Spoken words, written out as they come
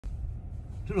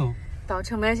是喽。到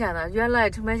城边县了，原来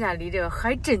城边县离这个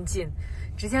还真近，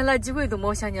之前来几回都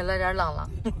没想起来点浪浪。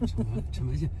城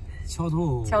边县桥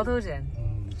头镇。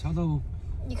桥头。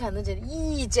你看那这里，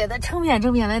咦，这的成片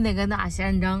的那个那仙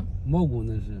人掌，蘑菇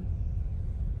那是。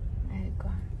哎哥，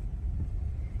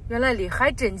原来离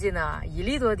还真近呢，1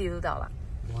里多地都到了。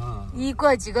哇！一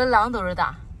过几个浪都是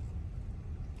大。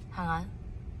看看。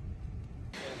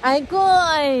哎哥，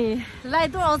来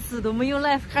多少次都没有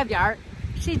来海边儿，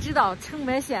谁知道城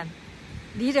边县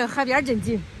离这个海边真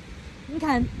近？你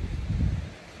看，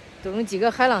都有几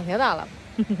个海浪铁大了。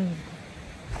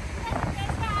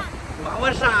哇！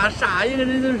我啥一个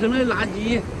人都扔的垃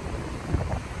圾。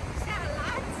啥垃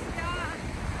圾啊？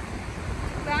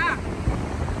咋？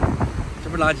这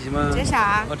不是垃圾吗？这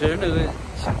啥？哦，这是那个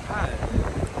青苔。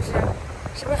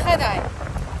是不是海带？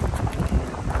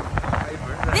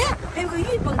哎，还有个鱼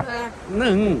蹦出来。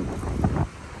能。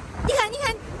你看。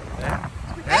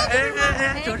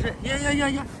哎，就是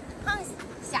呀！螃蟹、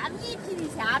虾米、皮皮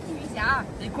虾。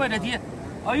你快点底。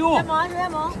哎呦！什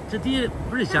么？这底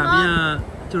不是虾米啊，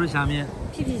就是虾米。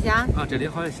皮皮虾。啊，这里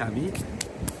好像虾米。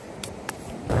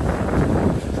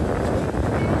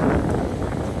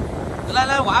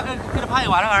来挖，给这螃蟹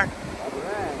挖点。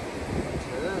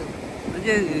那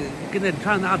你给那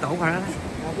船上拿个刀块来。拿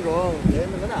不中，这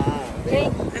那个大。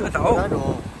那个刀。拿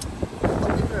中。这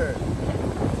是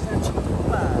青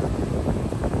吧。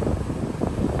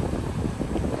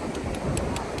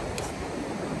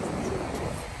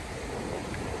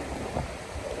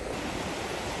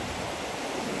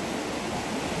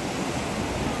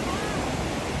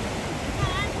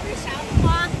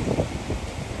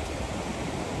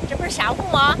这不是沙湖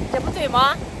吗？这不对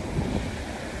吗？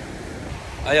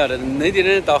哎呀，这内地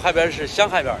人到海边是想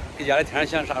海边，给家里天天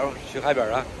想啥时候去海边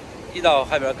啊？一到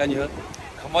海边感觉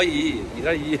可没意义，一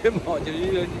点意义没，就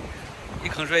有一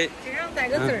坑水。这上带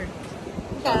个字儿，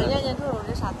你看眼睛瞅瞅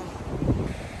这啥字？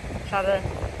啥字？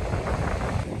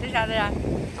这啥字啊？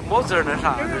这没字儿那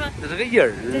啥？这是个印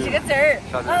儿。这是个字儿。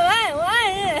啥字？我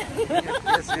爱人。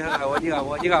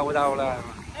你看我打过来。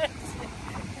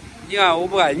你看我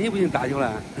不爱你，不行打球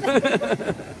了。真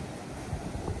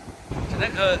的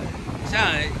可想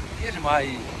也是嘛，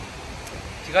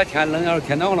这个天冷，要是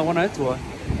天暖和了往那坐，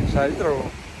晒豆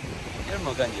也是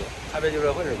没感觉。海边就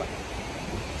这回事吧。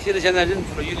其实现在人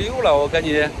出来旅游了，我感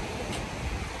觉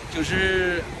就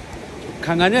是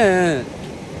看看人，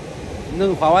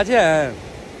能花钱，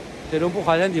这种不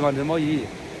花钱的地方真没意义。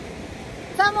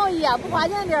咋没意义啊？不花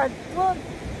钱的地儿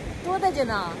多得劲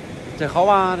呢。这好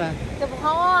啊，这不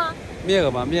好啊。灭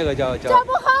个吧，灭个叫。这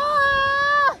不好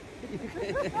啊。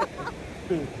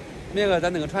灭个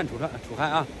咱那个船出海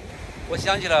啊！我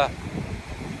想起了，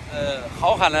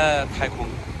浩瀚的太空，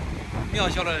渺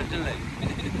小的人类。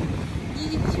一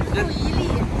粒尘。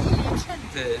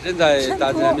对，人在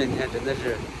大自然面前真的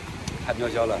是太渺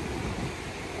小了，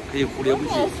可以忽略不计。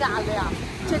太傻了呀！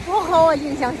这多好啊，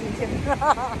影响心情。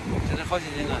真是好心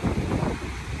情啊！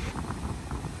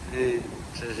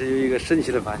这是有一个神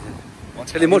奇的发现。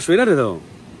这里没水了，这都。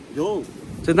有。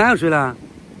这哪有水了？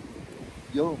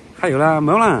有。还有了，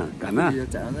没有了，干了。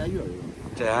再让咱鱼儿。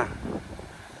这样。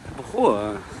不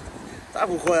活。咋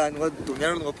不活呀？我东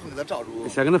边那个棚给它罩住。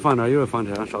先给它放这儿，一会儿放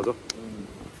车上烧走。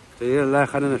这也来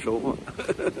海南的收获。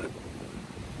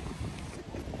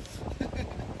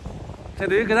这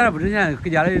东西给咱这不值钱，给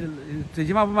家里最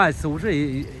起码不卖40-50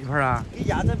一盆啊。给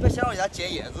家咱别想让人家接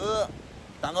叶子，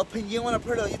当个盆景往那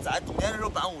盆里头一栽，冬天的时候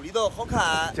搬屋里头好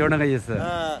看。就是那个意思。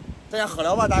咱先喝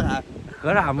了吧，打开。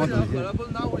喝啥没东西？喝了不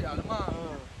能拿回家的嘛。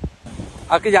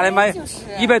啊，给家里买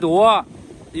100多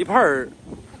一盆儿。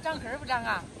它长根不长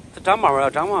啊？它长慢慢要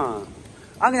长嘛。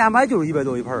俺给家买就是100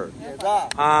多一盆儿。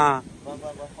啊。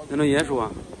那种椰树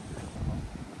啊。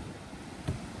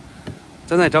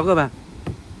咱再找个呗。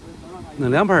弄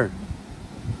2盆儿。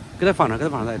给它放着，再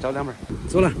找2盆儿。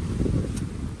走了。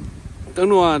等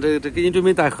着啊，这给你准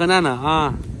备带河南的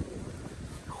啊。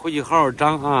回去好好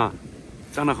长啊，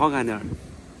长得好看点。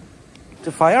这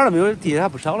发芽了没有？地还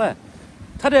不少嘞。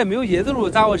它这没有椰子路，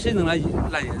咋我谁弄来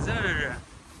烂椰子了？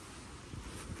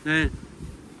这是。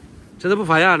这都不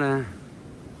发芽呢。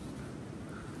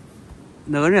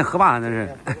那个人喝吧，那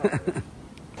是。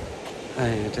哎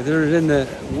呀，这都是人的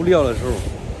无聊的时候。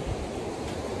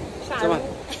啥？走吧。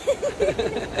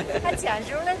还牵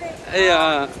手了这。哎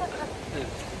呀，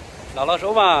捞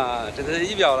手吧，这都是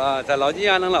仪表了，再捞几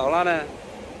下能捞了呢。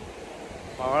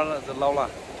慢慢的就捞了，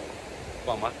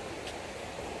逛吧，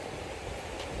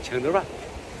轻点吧。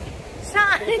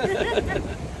啥？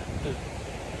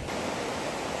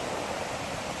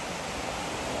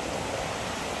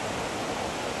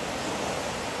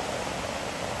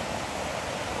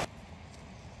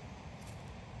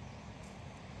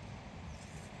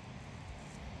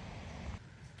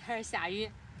开始下雨，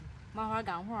忙会儿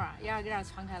干活，也是给这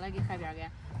敞开了，给海边给，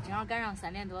正好赶上3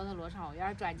点多的落潮，也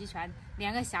是转几圈，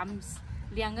连个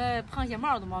螃蟹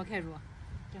毛都没开住，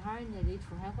正好人家给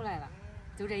出海回来了，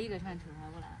就这一个船出海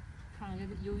回来了，船上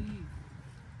有鱼，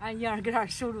俺爷儿搁这儿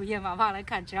守住眼巴巴来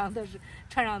看，船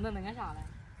上都那个啥嘞。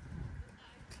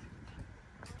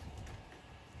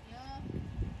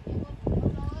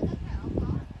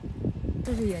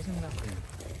这是野生的，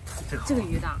这个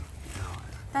鱼大，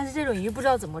但是这种鱼不知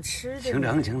道怎么吃。清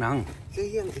蒸。这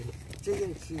样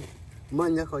吃，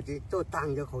焖也好吃，做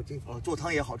汤也好吃。哦，做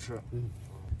汤也好吃。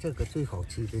这个最好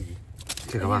吃的鱼。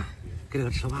这个吧，给这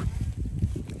个吃吧。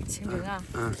清蒸啊。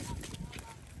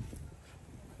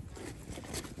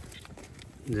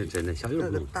这真的小油那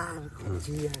个大的好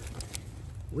吃呀，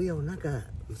我有那个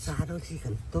炸东西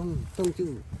很冻就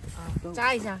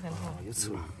炸一下很痛。有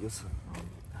刺。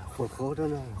活着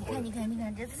呢。你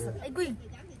看，这刺，哎贵，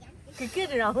给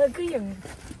这让我可硬。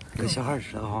给小孩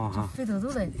吃的好哈。肥嘟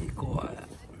嘟的。过呀。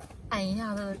按一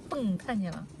下子，蹦弹起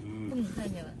了。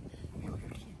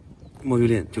没鱼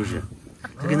鳞就是，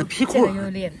它跟那皮裤。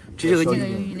这个有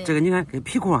鳞。这个你看跟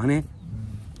皮裤上的。哎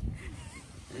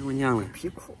我娘嘞！皮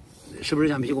裤。是不是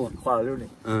像皮裤？花了溜的。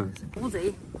乌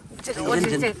贼，这个我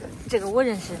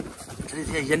认识。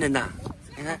这验真的，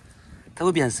你看，它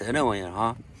会变色的玩意儿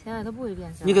哈。现在都不会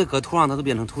变色。你搁土上，它都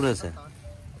变成土的色。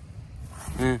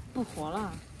不活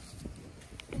了。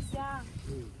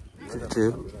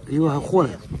这有还活了。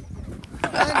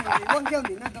忘掉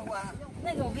你那个哇。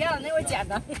那个我不要，那我捡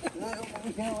的。那个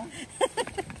忘掉啊。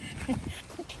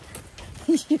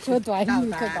一说短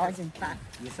语可高兴。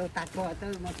你说大多这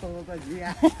么多个鱼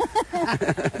啊！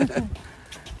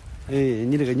哎，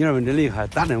你这个女儿们真厉害，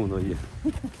打那么多鱼。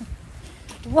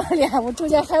我中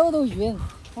间海我都晕，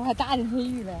我还打这些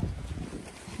鱼了。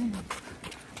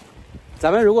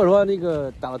咱们如果说那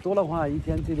个打的多的话，一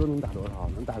天最多能打多少？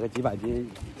能打个几百斤、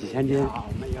几千斤？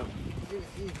没有，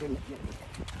一斤。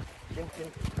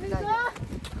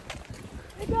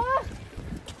那个。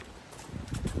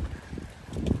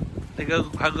那个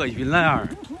快饿晕了呀！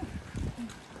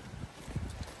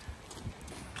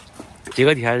这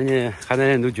个天人家海南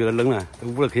人都觉得冷了，都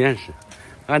捂了可严实，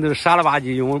俺都傻了吧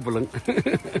唧，因为不冷。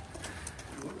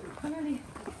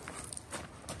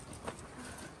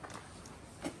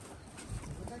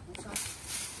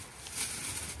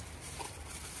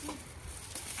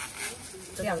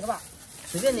2个吧，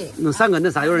随便你。弄3个，那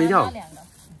啥有人要？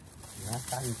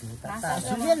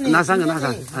随便你。拿3个。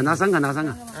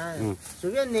随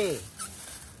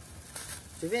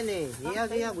便你。你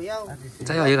要不要？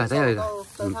再要一个。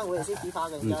到他我也是批发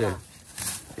给你。对，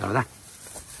要了的。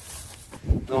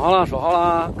弄好了，说好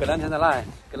了，隔2天再来，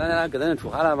隔2天出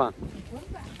海来吧。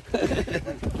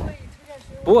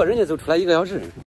不过人家就出来1个小时。